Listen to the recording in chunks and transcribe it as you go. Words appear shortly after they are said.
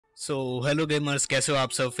So hello gamers, कैसे हो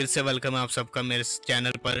आप सब। फिर से वेलकम है आप सबका मेरे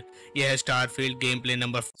चैनल पर। यह है स्टारफील्ड गेम प्ले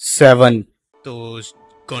नंबर 7। तो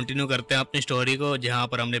कंटिन्यू करते हैं अपनी स्टोरी को जहां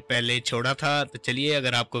पर हमने पहले छोड़ा था। तो चलिए,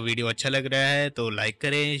 अगर आपको वीडियो अच्छा लग रहा है तो लाइक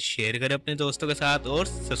करें, शेयर करें अपने दोस्तों के साथ और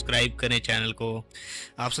सब्सक्राइब करें चैनल को।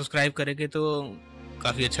 आप सब्सक्राइब करेंगे तो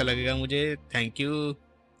काफ़ी अच्छा लगेगा मुझे। Thank you.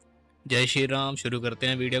 जय श्री राम। शुरू करते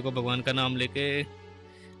हैं वीडियो को भगवान का नाम लेके।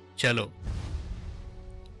 चलो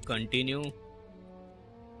कंटिन्यू।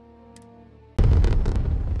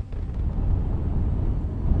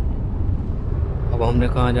 अब हमने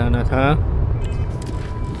कहाँ जाना था?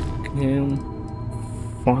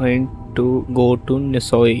 Find to go to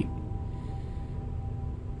निसोई।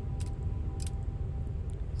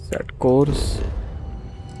 Set course.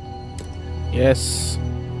 Yes.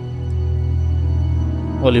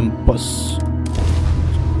 Olympus.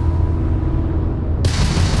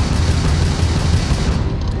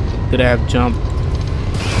 Grab jump.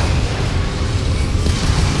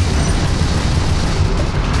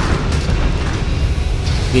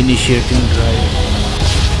 Initiating drive.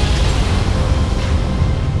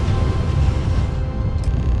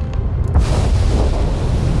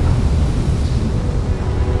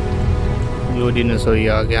 योडी नसोई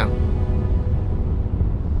आ गया।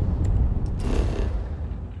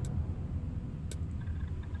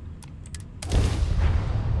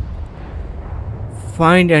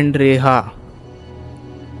 फाइंड एंड्रेहा।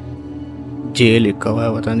 जे लिखा हुआ है,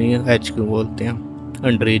 पता नहीं है एच क्यों बोलते हैं।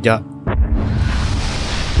 अंड्रेजा।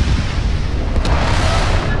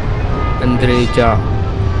 अंद्रेजा।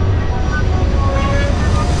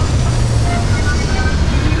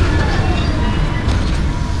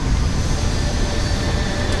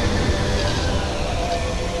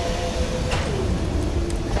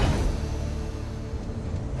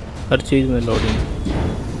 हर चीज में लोडिंग।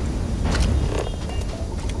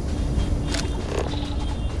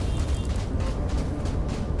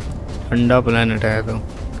 ठंडा प्लेनेट है तो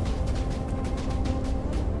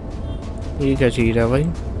ये क्या चीज है भाई?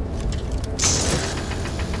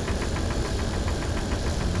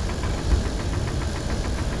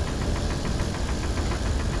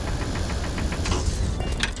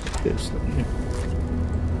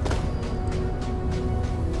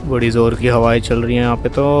 बड़ी जोर की हवाएं चल रही हैं यहाँ पे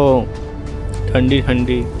तो। ठंडी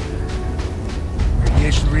ठंडी।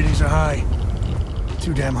 Radiation readings are high.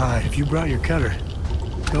 Too damn high. If you brought your cutter,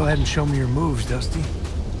 go ahead and show me your moves, Dusty.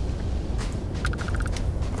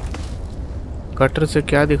 Cutter से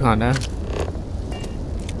क्या दिखाना है?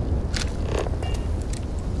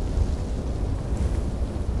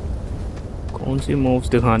 कौन सी मूव्स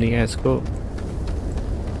दिखानी है इसको?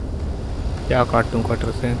 क्या काटूं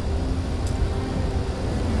कटर से?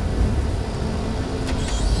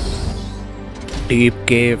 डीप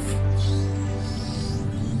केव।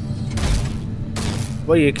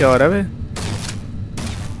 वो ये क्या हो रहा है?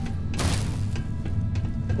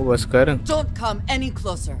 वो बस कर। Don't come any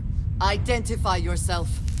closer. Identify yourself.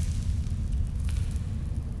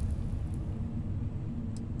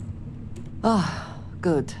 Ah,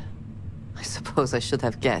 good. I suppose I should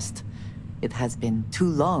have guessed. It has been too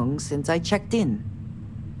long since I checked in.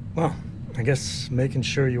 Well, I guess making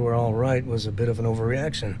sure you were all right was a bit of an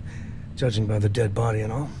overreaction, judging by the dead body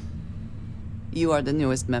and all. You are the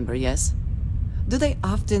newest member, yes? Do they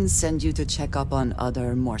often send you to check up on other,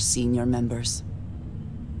 more senior members?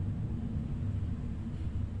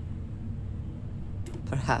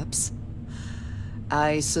 Perhaps.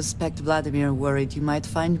 I suspect Vladimir worried you might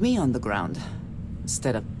find me on the ground,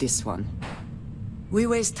 instead of this one. We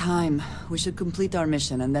waste time. We should complete our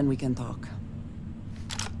mission and then we can talk.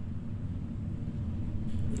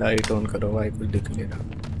 Light on करो भाई, कुछ दिख नहीं रहा।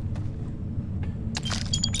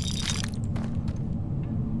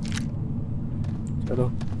 चलो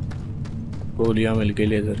गोलियां मिल गई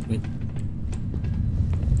laser की।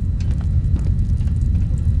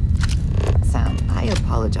 Sam, I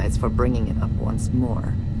apologize for bringing it up once more.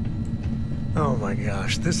 Oh my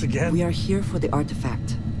gosh, this again? We are here for the artifact.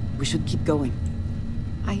 We should keep going.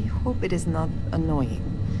 I hope it is not annoying.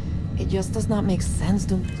 It just does not make sense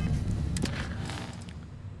to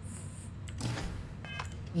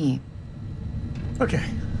me. Okay,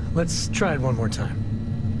 let's try it one more time.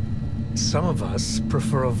 Some of us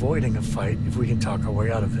prefer avoiding a fight if we can talk our way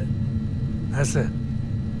out of it. That's it.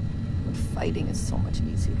 But fighting is so much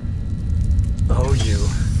easier. Oh, you.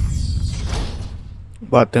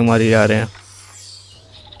 बातें मारी जा रहे हैं।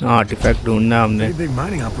 Artefact ढूंढना है हमने। Pretty big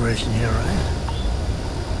mining operation here, right?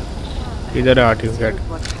 इधर है artefact.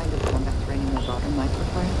 What kind of combat training your daughter might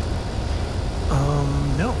require?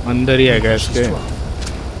 No. अंदर ही है गैस के। She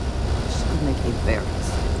would make a very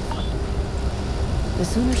The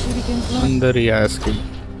sooner she begins learning. अंदर ही है इसकी।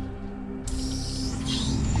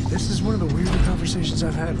 This is one of the weirder conversations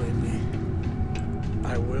I've had lately.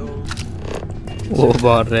 I will. वो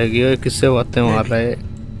बाहर रह गया, किससे बातें मार रहा है?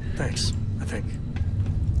 Thanks, I think.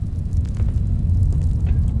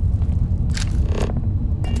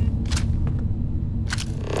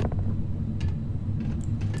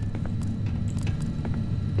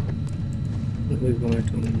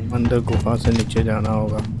 अंदर गुफा से नीचे जाना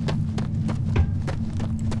होगा।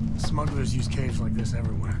 Smugglers use caves like this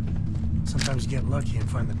everywhere. Sometimes you get lucky and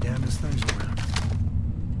find the damnedest things around.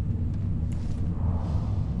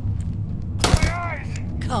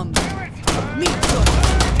 Come, meet your...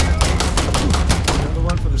 Another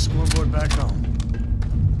one for the scoreboard back home.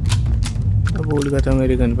 अब भूल गया था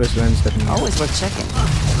मेरी गन पे silencer नहीं है। Always worth checking. I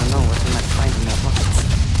don't know what you might find in their pockets.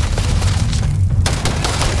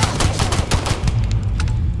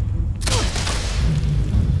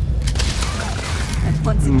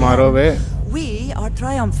 Once मारो बे। again, we are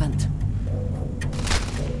triumphant.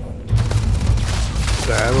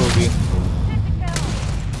 गायब होगी।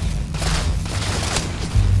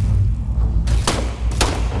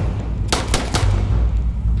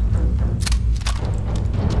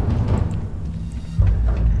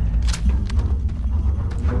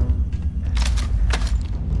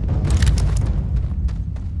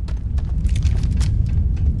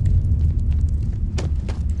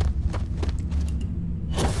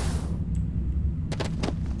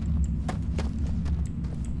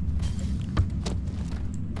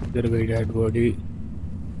 इधर गई डेड बॉडी।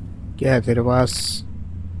 क्या है तेरे पास?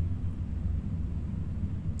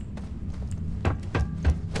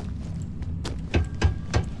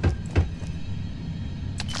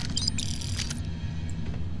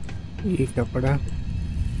 ये क्या पड़ा?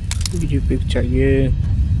 जी पिक चाहिए,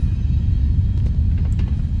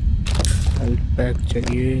 हेल्थ पैक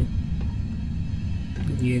चाहिए,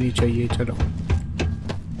 ये नहीं चाहिए। चलो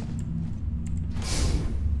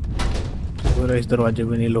पूरा इस दरवाजे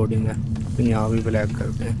पे नहीं लोडिंग है, तो यहाँ भी ब्लैक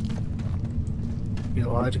करते हैं। ये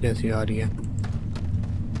आवाज़ कैसी आ रही है?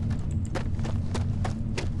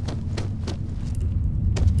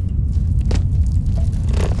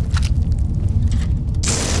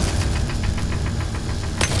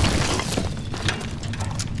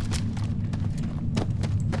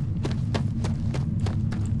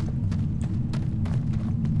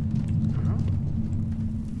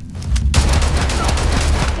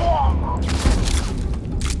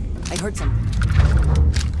 I heard something.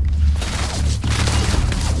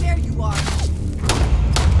 There you are.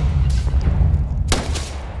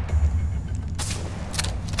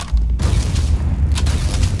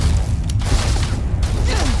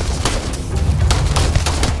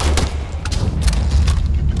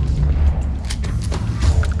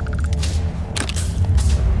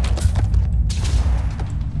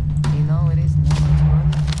 You know it is not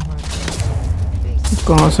much fun for a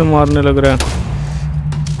कहाँ से मारने लग रहा है?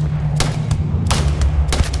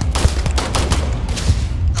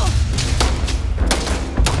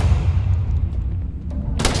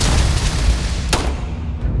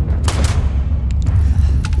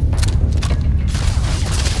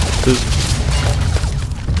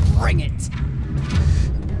 Bring it.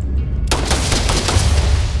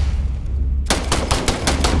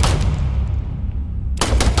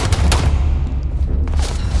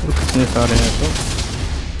 कितने सारे हैं तो?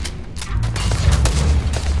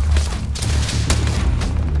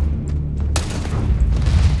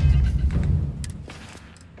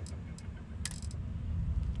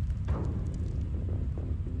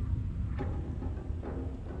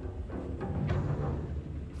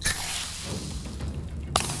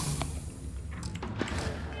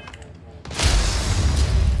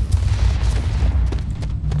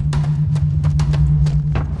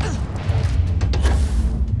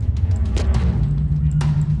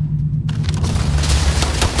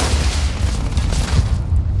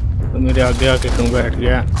 मेरे आगे आके क्यों बैठ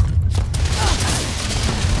गया?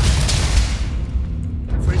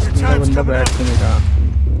 बंदा बैठ के नहीं रहा।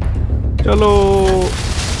 चलो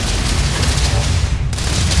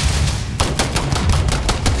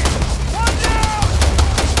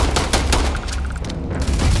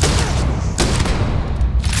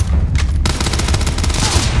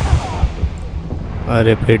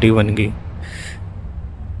अरे पेटी बन गई।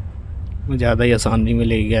 ज़्यादा ही आसानी में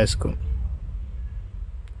ले गया इसको।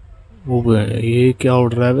 वो ये क्या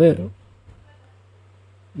उड़ रहा है बे?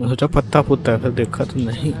 मैं सोचा पत्ता पुत्ता है, फिर देखा तो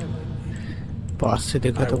नहीं, पास से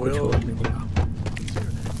देखा तो कुछ और निकला।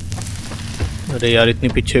 अरे यार इतनी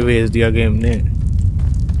पीछे भेज दिया गेम ने।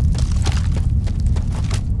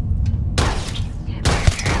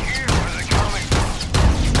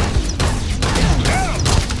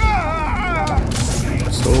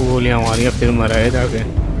 सो गोलियां मारियां फिर मरा है जाके।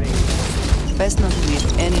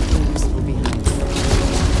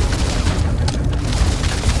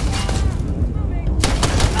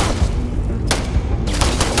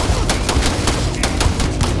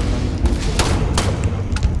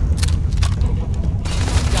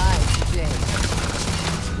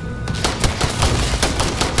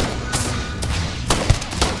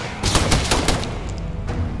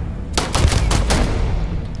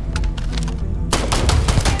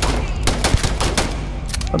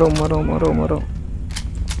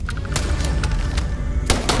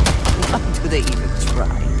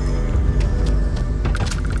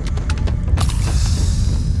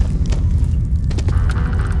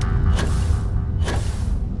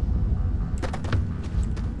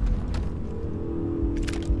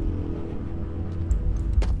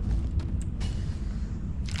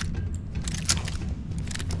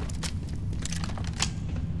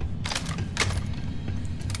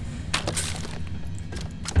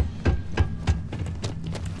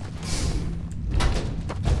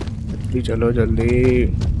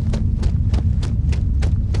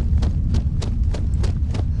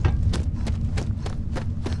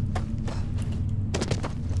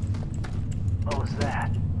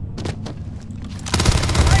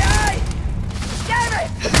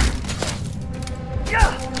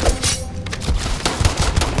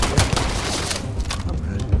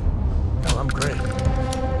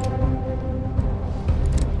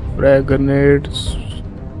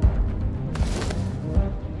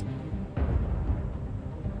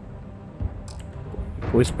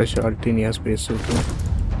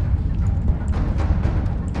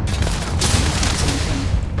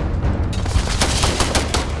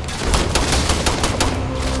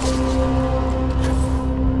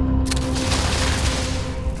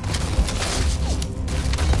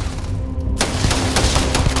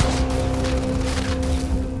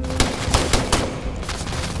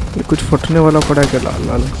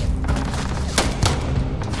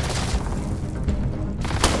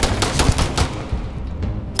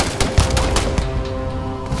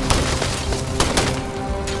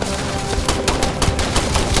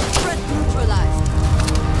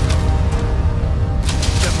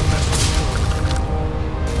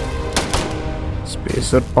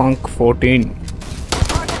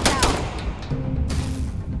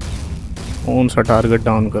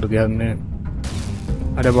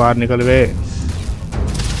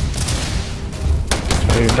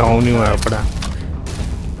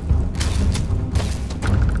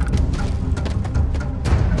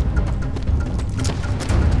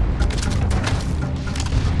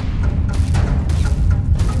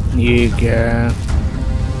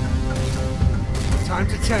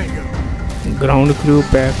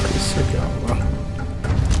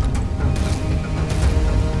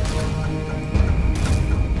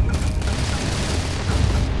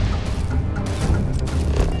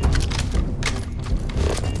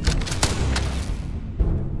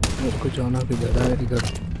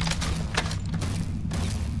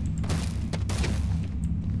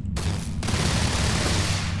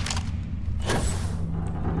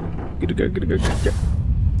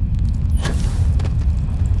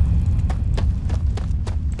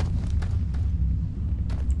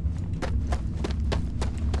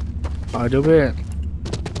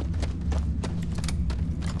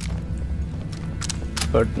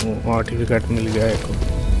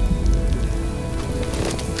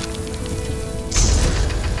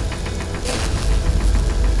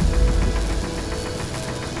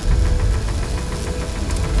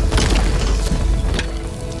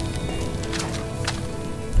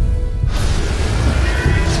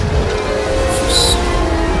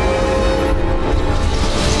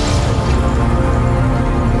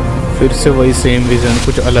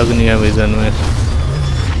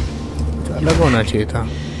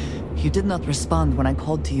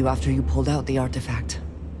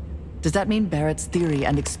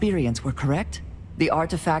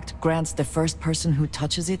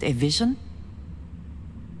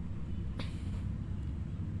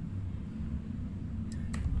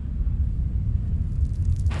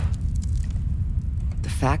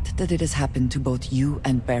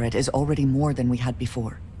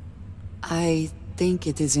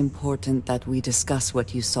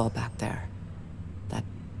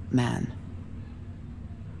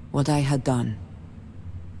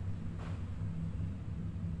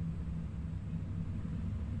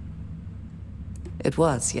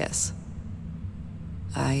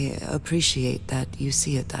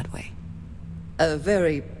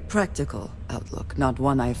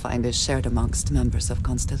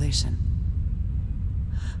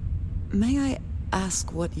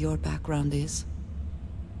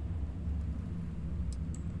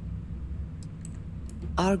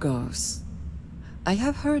 Argos. I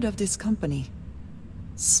have heard of this company.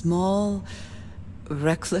 Small,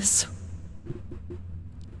 reckless.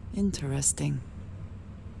 Interesting.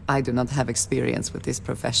 I do not have experience with this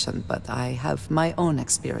profession, but I have my own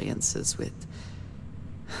experiences with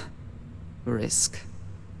risk.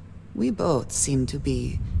 We both seem to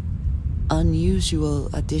be unusual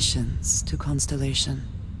additions to Constellation.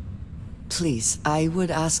 Please, I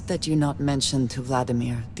would ask that you not mention to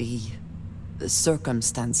Vladimir the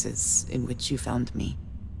circumstances in which you found me.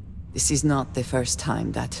 This is not the first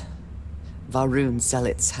time that Varun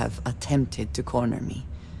zealots have attempted to corner me.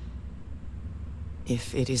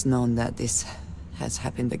 If it is known that this has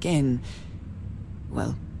happened again,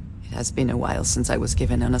 well, it has been a while since I was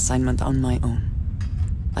given an assignment on my own.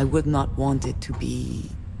 I would not want it to be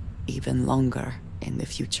even longer in the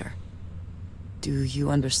future. Do you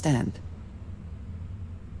understand?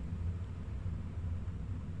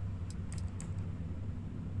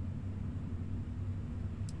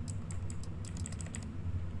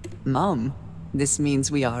 Mom, this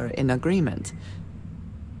means we are in agreement.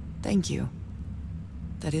 Thank you.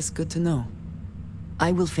 That is good to know.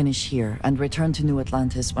 I will finish here and return to New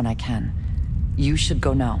Atlantis when I can. You should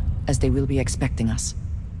go now, as they will be expecting us.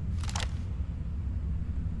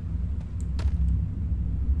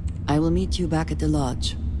 I will meet you back at the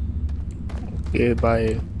lodge. Okay,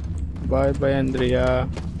 bye. Bye bye, Andrea.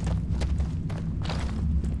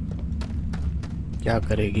 क्या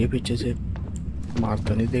करेगी पीछे से? मार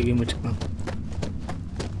तो नहीं देगी मुझको?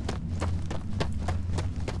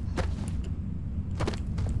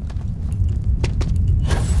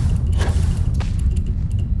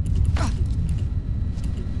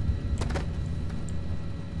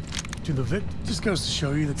 To the Vic, just goes to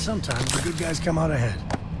show you that sometimes the good guys come out ahead.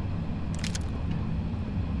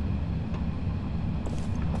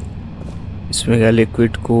 इसमें क्या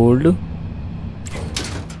लिक्विड कोल्ड?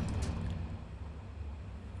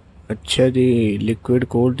 अच्छा जी, लिक्विड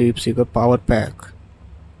कोल्ड डीप सी का power pack,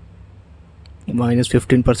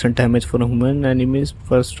 -15% damage for human enemies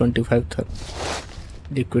first 25 थर।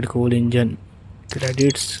 Liquid cold engine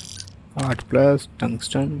credits 8+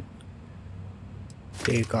 tungsten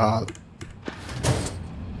take all.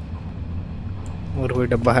 और कोई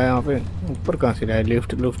डब्बा है यहाँ पे? ऊपर कहाँ से रहा है?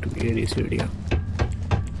 लिफ्ट लुफ्ट ये सीढ़ियाँ।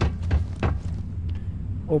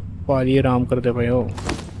 ओ पाली आराम करते भाई हो।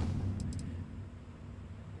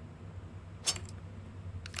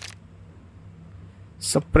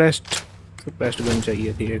 सप्रेस्ड गन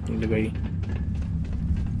चाहिए थी, एक नहीं लगाई।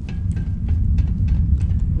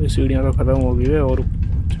 ये सीढ़ियाँ तो खत्म हो गई है। और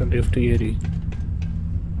अच्छा लिफ्ट ये रही।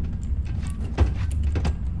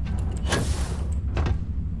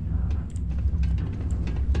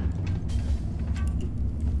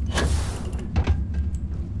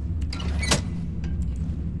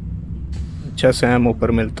 अच्छा सैम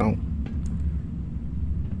ऊपर मिलता हूँ।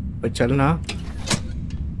 चलना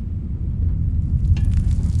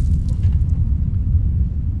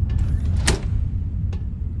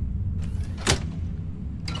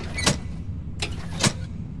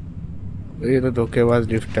ये तो धोखेबाज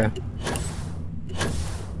लिफ्ट है।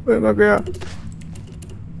 मैं गया।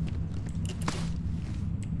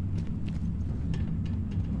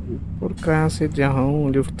 और कहाँ से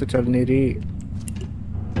जाऊँ? लिफ्ट तो चल नहीं रही।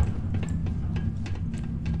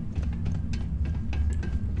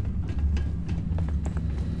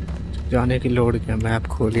 जाने की लोड क्या? मैप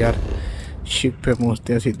खोल यार। शिप पे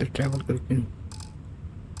पहुंचते हैं सीधे ट्रैवल करके।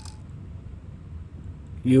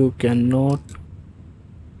 You can not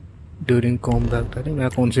during combat. अरे मैं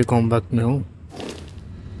कौन सी कॉम्बैट में हूँ?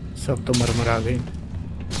 सब तो मर आ गए।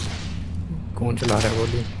 कौन चला रहा है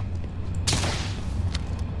गोली?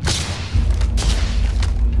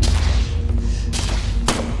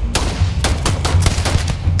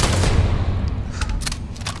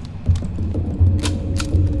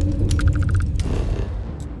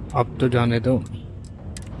 अब तो जाने दो।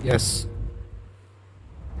 यस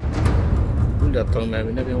जाता हूँ मैं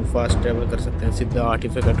भी ना, कहीं फास्ट ट्रैवल कर सकते हैं। सीधा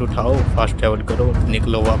आर्टिफैक्ट उठाओ, फास्ट ट्रैवल करो,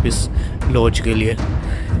 निकलो वापस लॉज के लिए।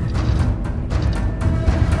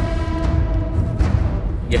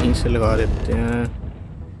 यहीं से लगा देते हैं।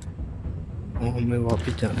 हमें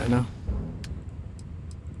वापस जाना है ना।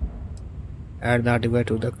 Add the artefact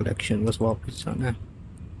to the collection, बस वापस जाना है।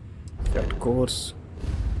 Set course.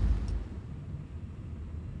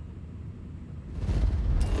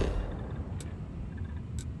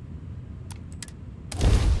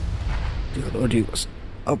 चलो जी, बस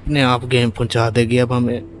अपने आप गेम पहुंचा देगी। अब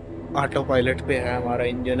हमें ऑटो पायलट पे है हमारा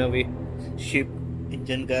इंजन। अभी शिप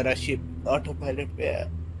इंजन कह रहा, शिप ऑटो पायलट पे है।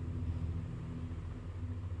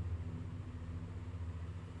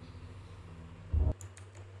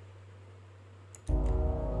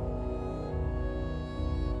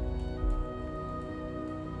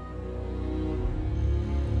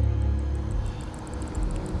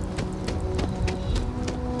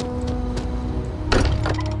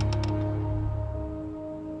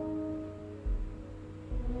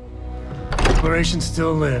 Exploration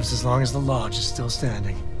still lives as long as the lodge is still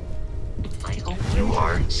standing. I hope you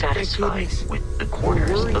are satisfied with the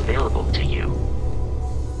quarters available to you.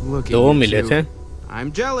 Look at दो you मिले थे. two.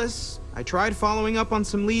 I'm jealous. I tried following up on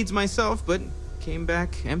some leads myself, but came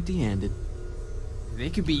back empty-handed.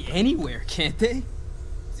 They could be anywhere, can't they?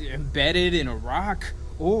 Embedded in a rock,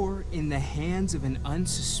 or in the hands of an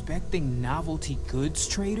unsuspecting novelty goods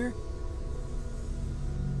trader?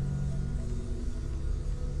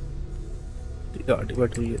 The article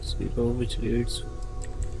 2 which reads,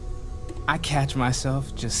 I catch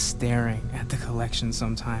myself just staring at the collection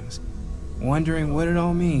sometimes, wondering what it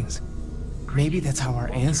all means. Maybe that's how our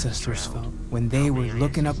ancestors felt when they were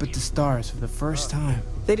looking up at the stars for the first time.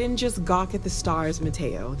 They didn't just gawk at the stars,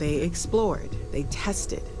 Mateo. They explored. They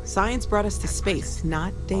tested. Science brought us to space,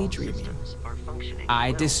 not daydreaming.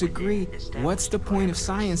 I disagree. What's the point of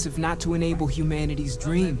science if not to enable humanity's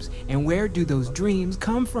dreams? And where do those dreams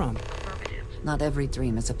come from? Not every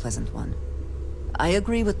dream is a pleasant one. I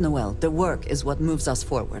agree with Noel. The work is what moves us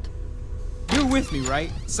forward. You're with me,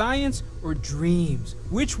 right? Science or dreams?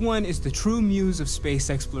 Which one is the true muse of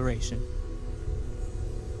space exploration?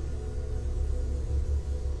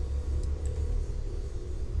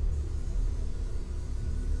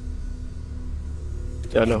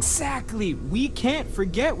 चलो. Exactly. We can't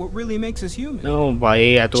forget what really makes us human. No,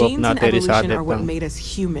 भाई या तो Genes अपना and तेरे साथ evolution are what देता हूँ. made us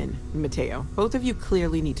human, Mateo. Both of you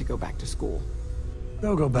clearly need to go back to school.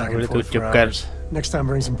 They'll go back and Really forth too for chupkar. hours. Next time,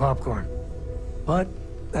 bring some popcorn. But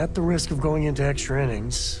at the risk of going into extra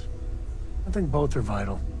innings, I think both are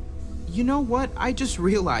vital. You know what? I just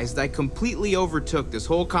realized I completely overtook this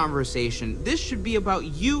whole conversation. This should be about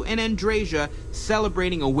you and Andreja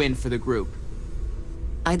celebrating a win for the group.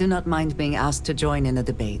 I do not mind being asked to join in a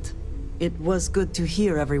debate. It was good to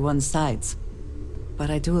hear everyone's sides. But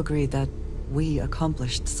I do agree that we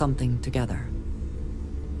accomplished something together.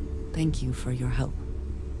 Thank you for your help.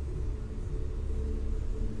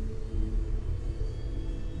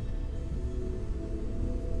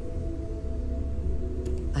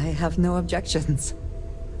 I have no objections.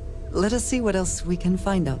 Let us see what else we can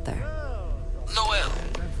find out there. Noel,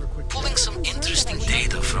 pulling some interesting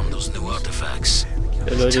data from those new artifacts.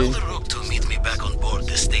 चलो जी. Tell the Rook to meet me back on board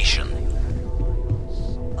the station.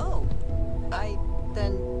 Oh,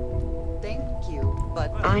 then thank you, but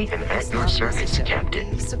I am at your service, Captain.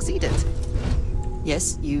 we succeeded.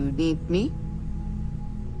 Yes, you need me?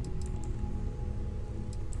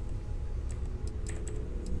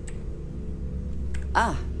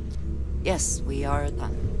 Ah, yes, we are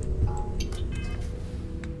done.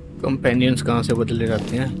 Companions कहाँ से बदले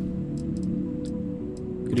जाते हैं?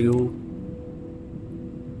 Crew.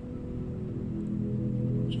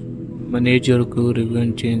 Manage your crew, review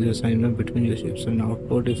and change the assignment between your ships and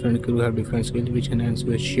outpost. Different crew have different skills which enhance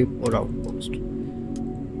your ship or outpost.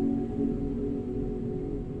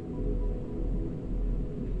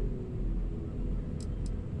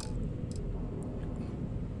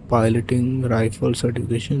 Piloting, rifle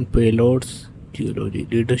certification, payloads, geology,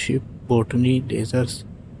 leadership, botany, lasers.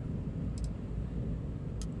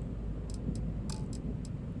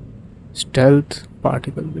 Stealth,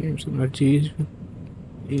 particle beams, energies.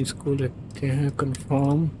 इसको लेते हैं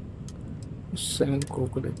confirm. Senco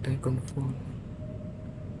को लेते हैं confirm.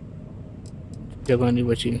 जगह नहीं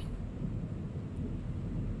बची.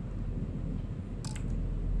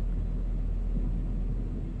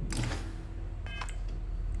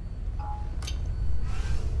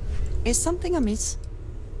 Is something amiss?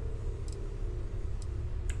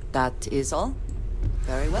 That is all.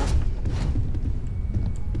 Very well.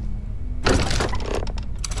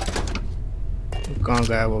 कहाँ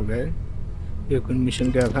गायब हो गए? ये कोई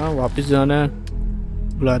मिशन क्या था? वापस जाना है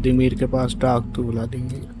व्लादिमीर के पास. टाक to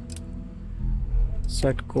Vladimir.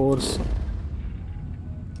 Set course.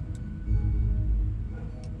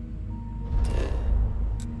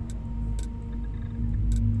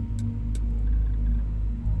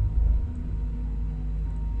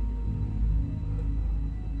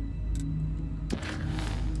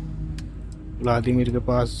 Vladimir के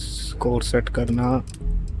पास कोर्स सेट करना.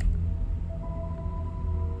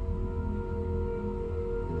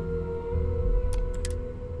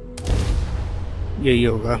 यही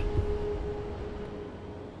होगा.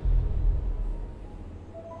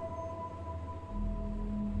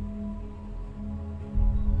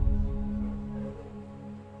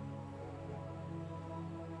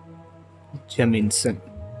 जमीन से.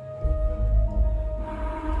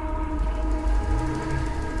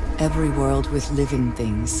 Every world with living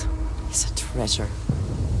things is a treasure.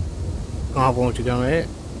 कहाँ पहुँच गया मैं?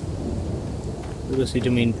 फिर उसी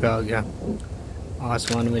जमीन पे आ गया.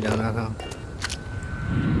 आसमान में जाना था.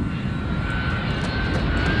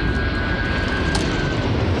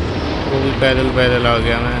 वो भी पैदल पैदल आ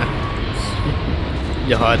गया मैं,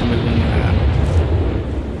 जहाज में भी नहीं आया।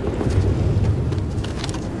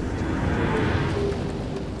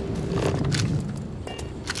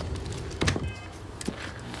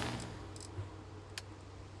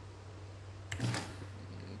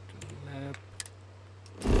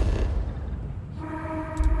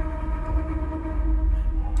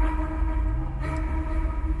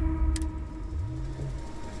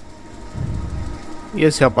 ये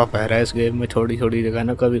स्यापा पह रहा है इस गेम में, थोड़ी थोड़ी जगह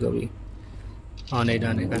ना कभी कभी आने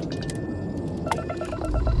जाने का।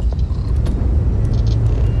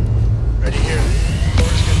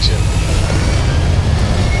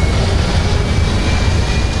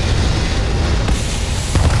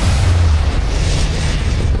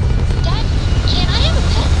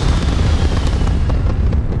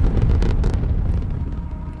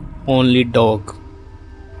 Only dog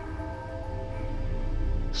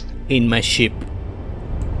in my ship.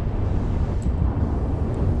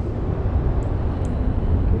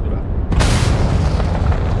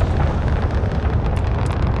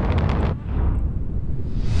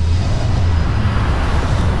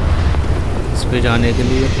 इस पे जाने के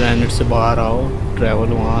लिए प्लेनेट से बाहर आओ,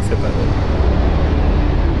 ट्रैवल वहाँ से करो।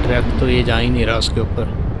 ट्रैक तो ये जा ही नहीं रहा उसके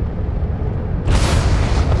ऊपर।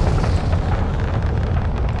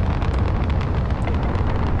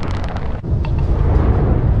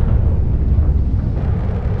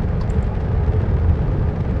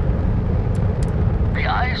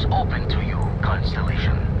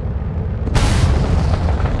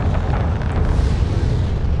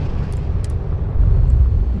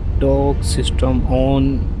 Dog system on.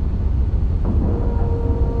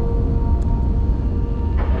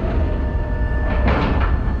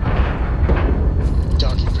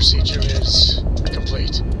 Docking procedure is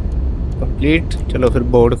complete. Complete. चलो फिर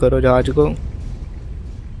बोर्ड करो जहाज को।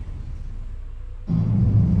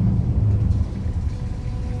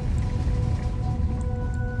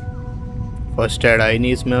 फर्स्ट एड आई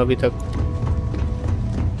नहीं इसमें अभी तक।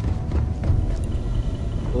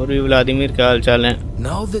 और भी व्लादिमीर, क्या हाल चाल है?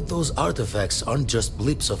 Now that those artifacts aren't just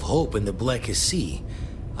blips of hope in the blackest sea,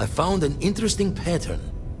 I found an interesting pattern.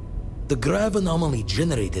 The grav anomaly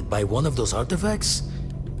generated by one of those artifacts,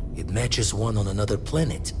 it matches one on another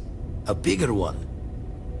planet. A bigger one.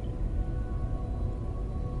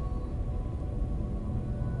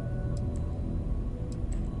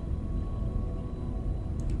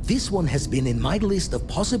 This one has been in my list of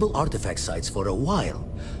possible artifact sites for a while,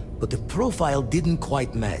 but the profile didn't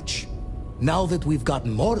quite match. Now that we've got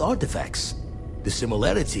more artifacts, the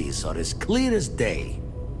similarities are as clear as day.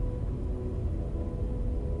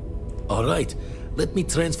 Alright, let me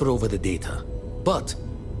transfer over the data. But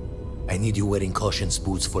I need you wearing caution's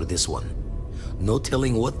boots for this one. No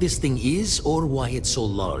telling what this thing is or why it's so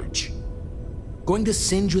large. Going to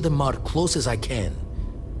send you the mark close as I can,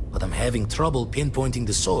 but I'm having trouble pinpointing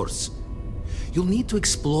the source. You'll need to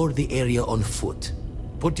explore the area on foot.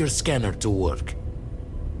 Put your scanner to work.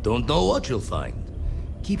 Don't know what you'll find.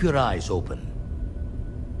 Keep your eyes open.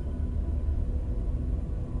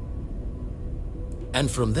 And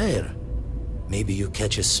from there, maybe you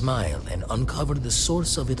catch a smile and uncover the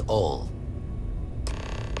source of it all.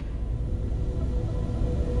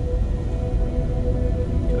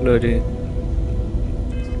 चलो जी।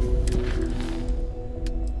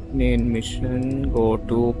 Main mission, go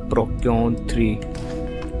to Procyon 3.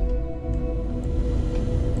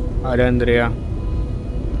 आजा अंद्रेया।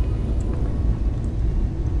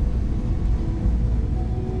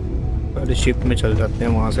 पहले ship में चल जाते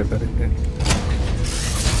हैं, वहां से करेंगे।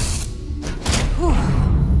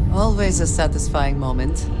 Always a satisfying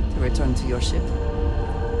moment to return to your ship.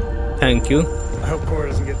 Thank you. I hope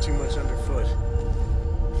Cora doesn't get too much underfoot.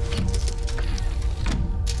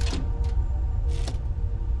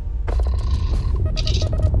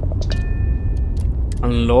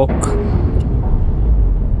 Unlock.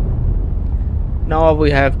 Now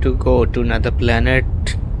we have to go to another planet.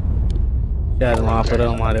 यार वहाँ पर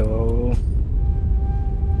हमारे वो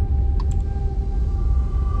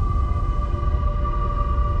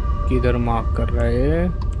किधर मार्क कर रहा है?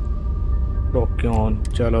 प्रोक्योन।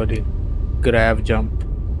 चलो जी, ग्रैब जंप।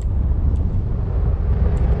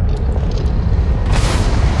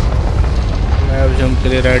 ग्रैब जंप के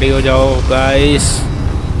लिए रेडी हो जाओ गाइस।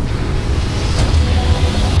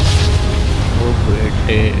 ओ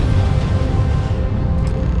बेटे,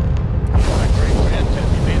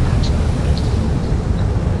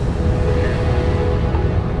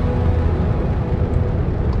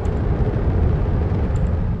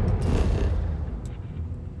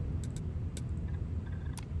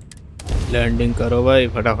 लैंडिंग करो भाई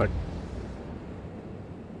फटाफट।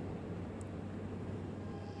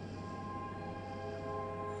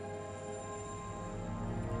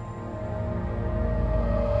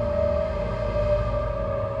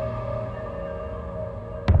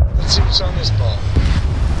 Who's on this ball?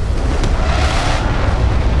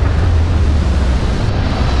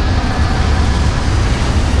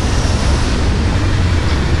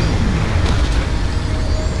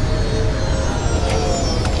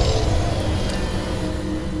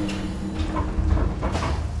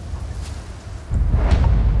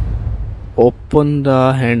 Open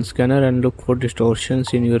the hand scanner and look for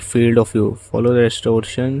distortions in your field of view. Follow the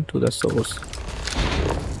distortion to the source.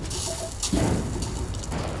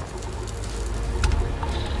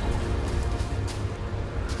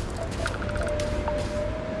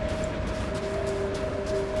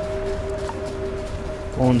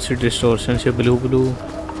 कौन सी डिस्टोर्शन से? ब्लू ब्लू,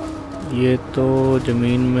 ये तो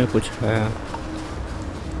जमीन में कुछ है।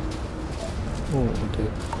 ओ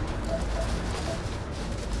देख,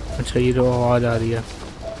 अच्छा ये जो आवाज आ रही है,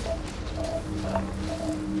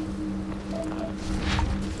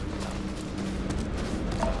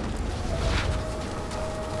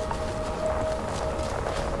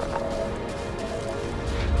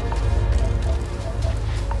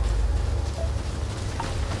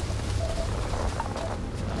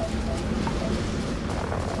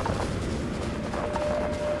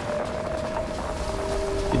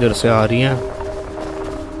 इधर से आ रही हैं।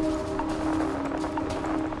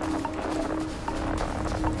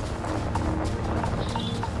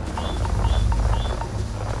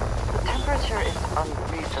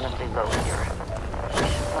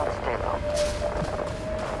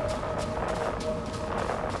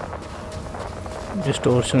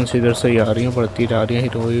 डिस्टोर्शन इधर से ही आ रही हैं, बढ़ती जा रही हैं।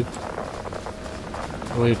 हीरोइक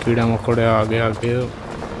वो एक कीड़ा मकोड़े आगे आगे।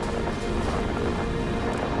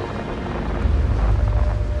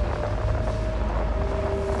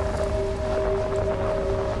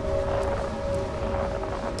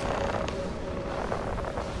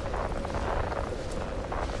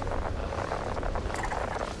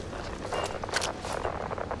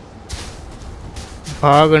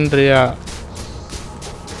 भाग अंड्रिया।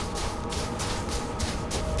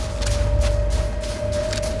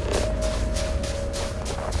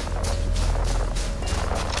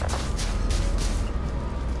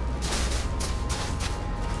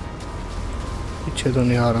 पीछे तो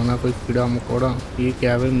नहीं आ रहा ना कोई कीड़ा मकोड़ा। ये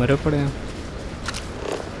क्या है, मरे पड़े हैं,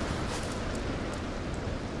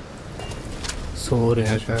 सो रहे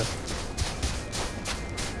हैं शायद।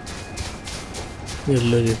 ये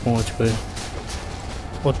लो जी पहुंच गए।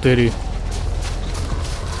 ओ तेरी,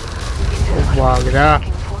 भाग रहा।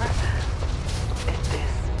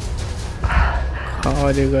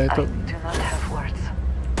 खा गए तो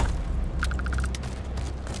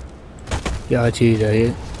क्या चीज है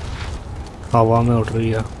ये, हवा में उड़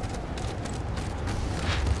रही है।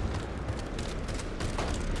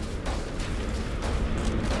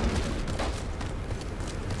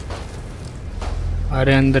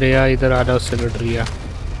 अरे अंद्रेया इधर आ रहा, उससे लड़ रही है।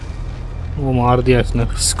 वो मार दिया इसने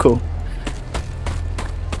उसको।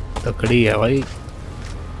 तकड़ी है भाई।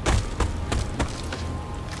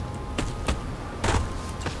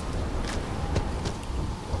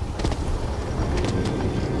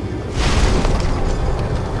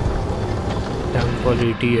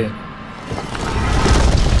 क्वालिटी है।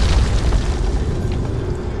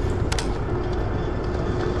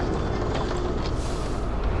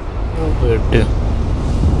 बेटे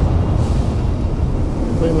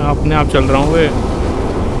भाई मैं अपने आप चल रहा हूँ वे।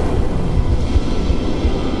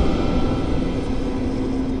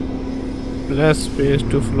 Press space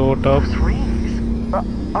to float up. Those rings,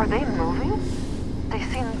 are they moving? They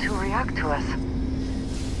seem to react to us.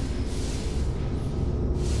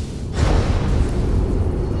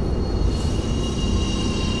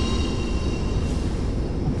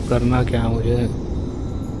 करना क्या है मुझे?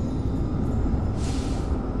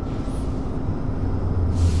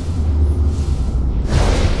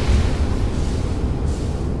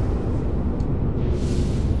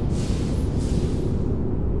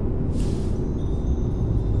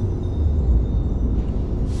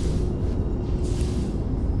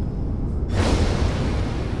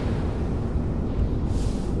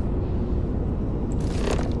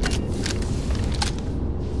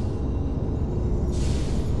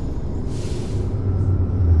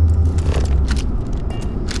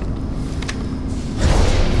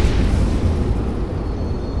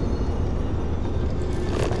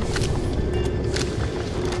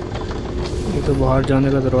 तो बाहर जाने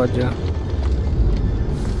का दरवाजा।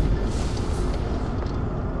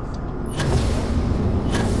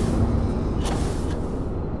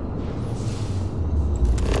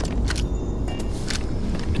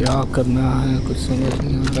 क्या करना है कुछ समझ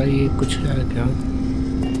नहीं आ रहा। ये कुछ है क्या?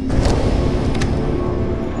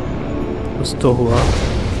 कुछ तो हुआ।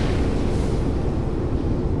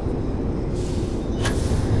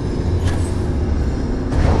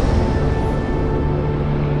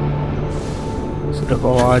 तरफ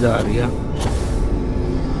आवाज आ रही है।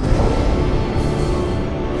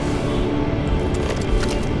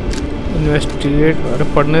 इन्वेस्टिगेट, अरे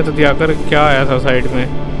पढ़ने तो दिया कर, क्या आया था साइड में?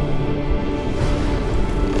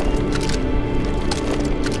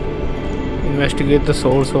 Investigate the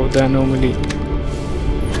source of the anomaly.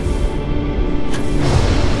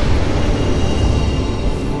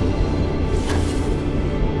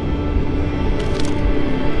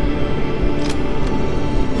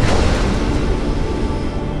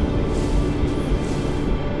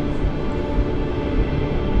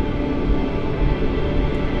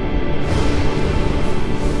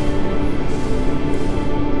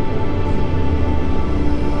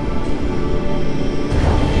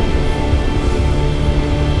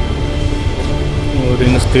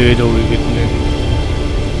 Rings तेज होगी कितने।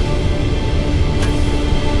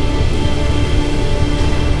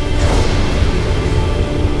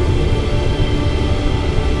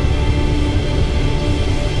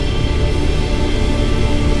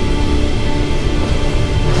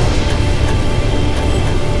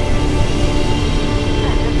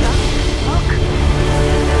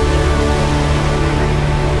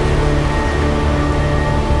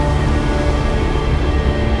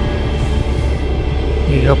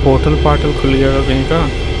 या पोर्टल पार्टल खुल गया कहीं का।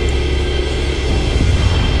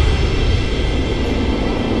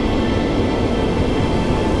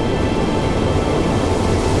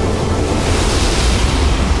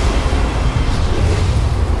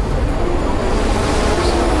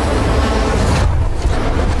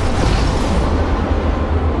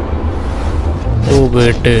 ओ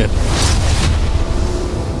बेटे,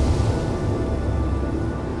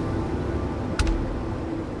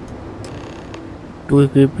 to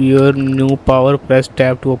equip your new power, press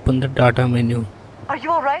tab to open the data menu. Are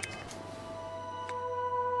you alright?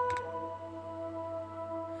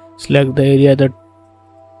 Select the area that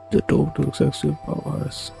the top to access your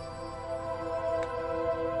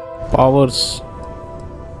powers.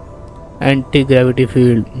 Anti-gravity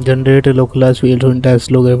field. Generate a localized field to intense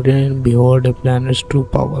low gravity and behold a planet's true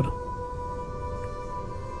power.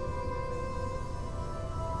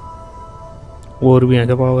 और भी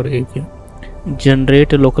है power एक है।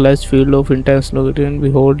 Generate a localized field of intense low gravity and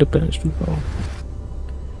behold the planet's true power.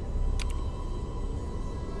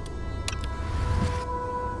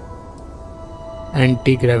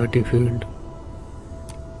 Anti-gravity field.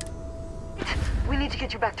 We need to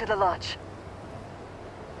get you back to the lodge.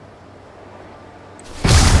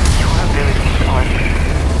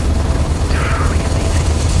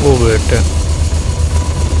 Oh बेटे,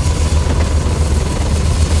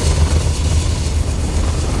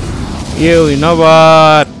 ये हुई ना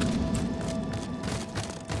बात।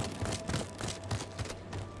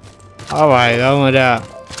 अब आएगा मजा।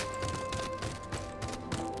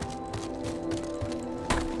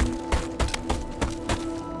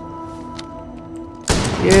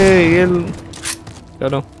 ये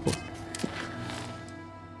चलो,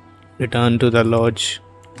 रिटर्न टू द लॉज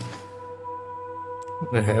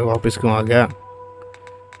है। वापस क्यों आ गया?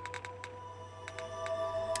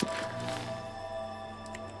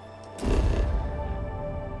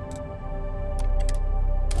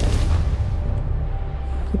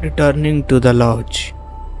 Returning to the laws.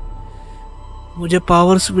 मुझे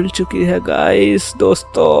पावर्स मिल चुकी है गाइस,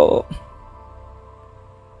 दोस्तों।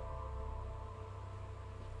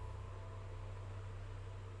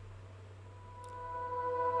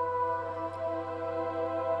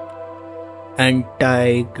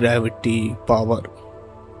 Anti gravity power,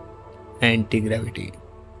 anti gravity.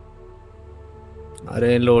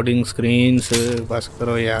 अरे लोडिंग स्क्रीन से बस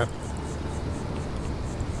करो यार,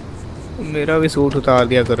 मेरा भी सूट उतार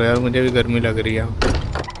दिया करो यार, मुझे भी गर्मी लग रही है।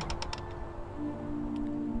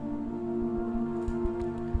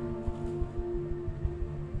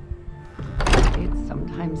 It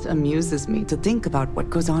sometimes amuses me to think about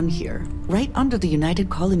what goes on here, right under the United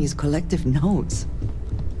Colony's collective nose.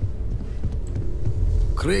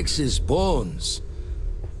 Crix's bones.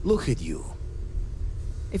 Look at you.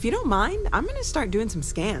 If you don't mind, I'm gonna start doing some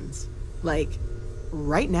scans. Like,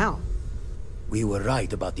 right now. We were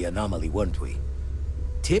right about the anomaly, weren't we?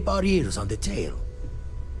 Tip our ears on the tale.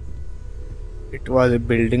 It was a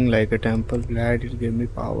building like a temple. Glad it gave me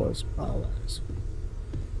powers.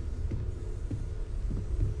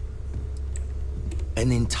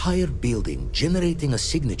 An entire building generating a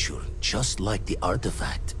signature, just like the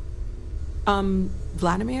artifact.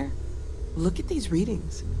 Vladimir, look at these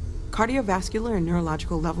readings. Cardiovascular and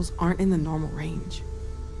neurological levels aren't in the normal range.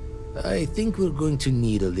 I think we're going to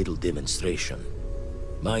need a little demonstration.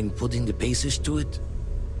 Mind putting the paces to it?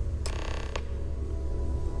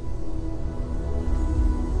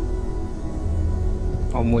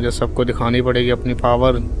 और मुझे सबको दिखानी पड़ेगी अपनी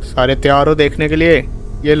power. सारे तैयार हो देखने के लिए?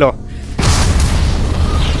 ये लो।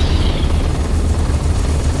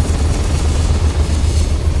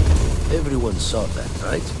 Everyone saw that,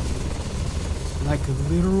 right? Like a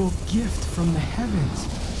literal gift from the heavens.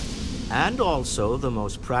 And also the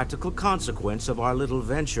most practical consequence of our little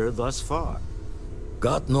venture thus far.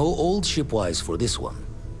 Got no old shipwise for this one.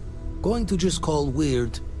 Going to just call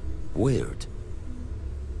weird, weird.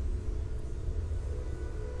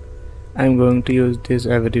 I'm going to use this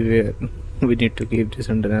everywhere. We need to keep this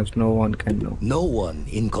under wraps. No one can know. No one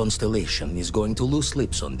in Constellation is going to lose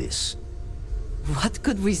lips on this. What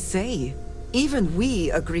could we say? Even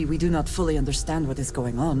we agree we do not fully understand what is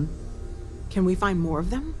going on. Can we find more of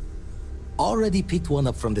them? Already picked one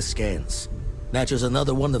up from the scans. Matches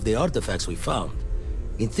another one of the artifacts we found.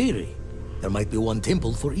 In theory, there might be one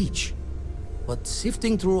temple for each. But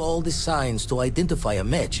sifting through all the signs to identify a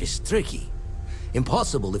match is tricky.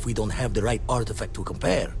 Impossible if we don't have the right artifact to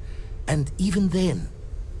compare. And even then,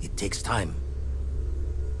 it takes time.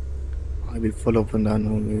 I will follow up on the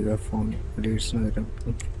unknown phone.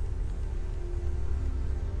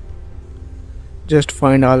 Just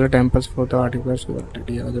find all the temples for the artifacts without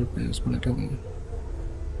the other plans.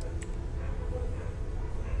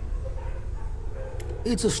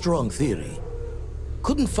 It's a strong theory.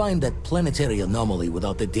 Couldn't find that planetary anomaly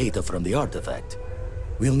without the data from the artifact.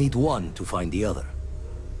 We'll need one to find the other.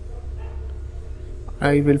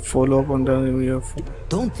 I will follow up on the UFO.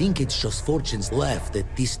 Don't think it's just Fortune's laugh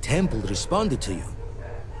that this temple responded to you.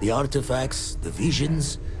 The artifacts, the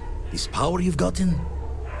visions, this power you've gotten,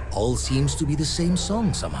 all seems to be the same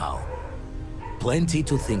song somehow. Plenty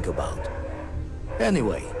to think about.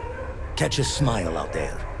 Anyway, catch a smile out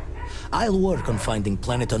there. I'll work on finding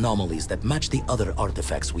planet anomalies that match the other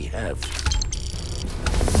artifacts we have.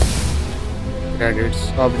 Credits.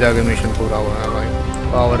 अब जाके mission पूरा हुआ है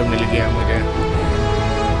भाई। Power मिल गया मुझे।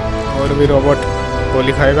 और भी रोबोट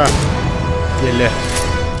गोली खाएगा। ये ले।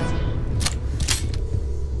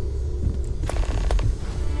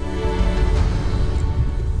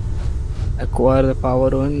 Acquire the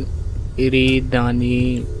power on इरीदानी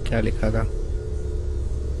क्या लिखा था?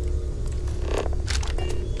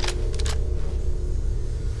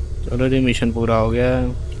 चलो जी मिशन पूरा हो गया।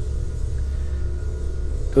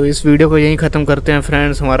 तो इस वीडियो को यहीं ख़त्म करते हैं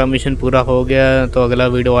फ्रेंड्स। हमारा मिशन पूरा हो गया, तो अगला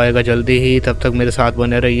वीडियो आएगा जल्दी ही। तब तक मेरे साथ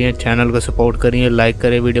बने रहिए, चैनल को सपोर्ट करिए, लाइक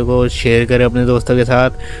करें, वीडियो को शेयर करें अपने दोस्तों के साथ।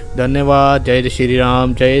 धन्यवाद। जय श्री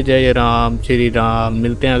राम, जय जय राम श्री राम।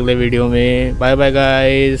 मिलते हैं अगले वीडियो में। Bye bye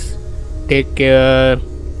guys, take care,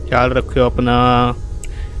 ख्याल रखियो अपना।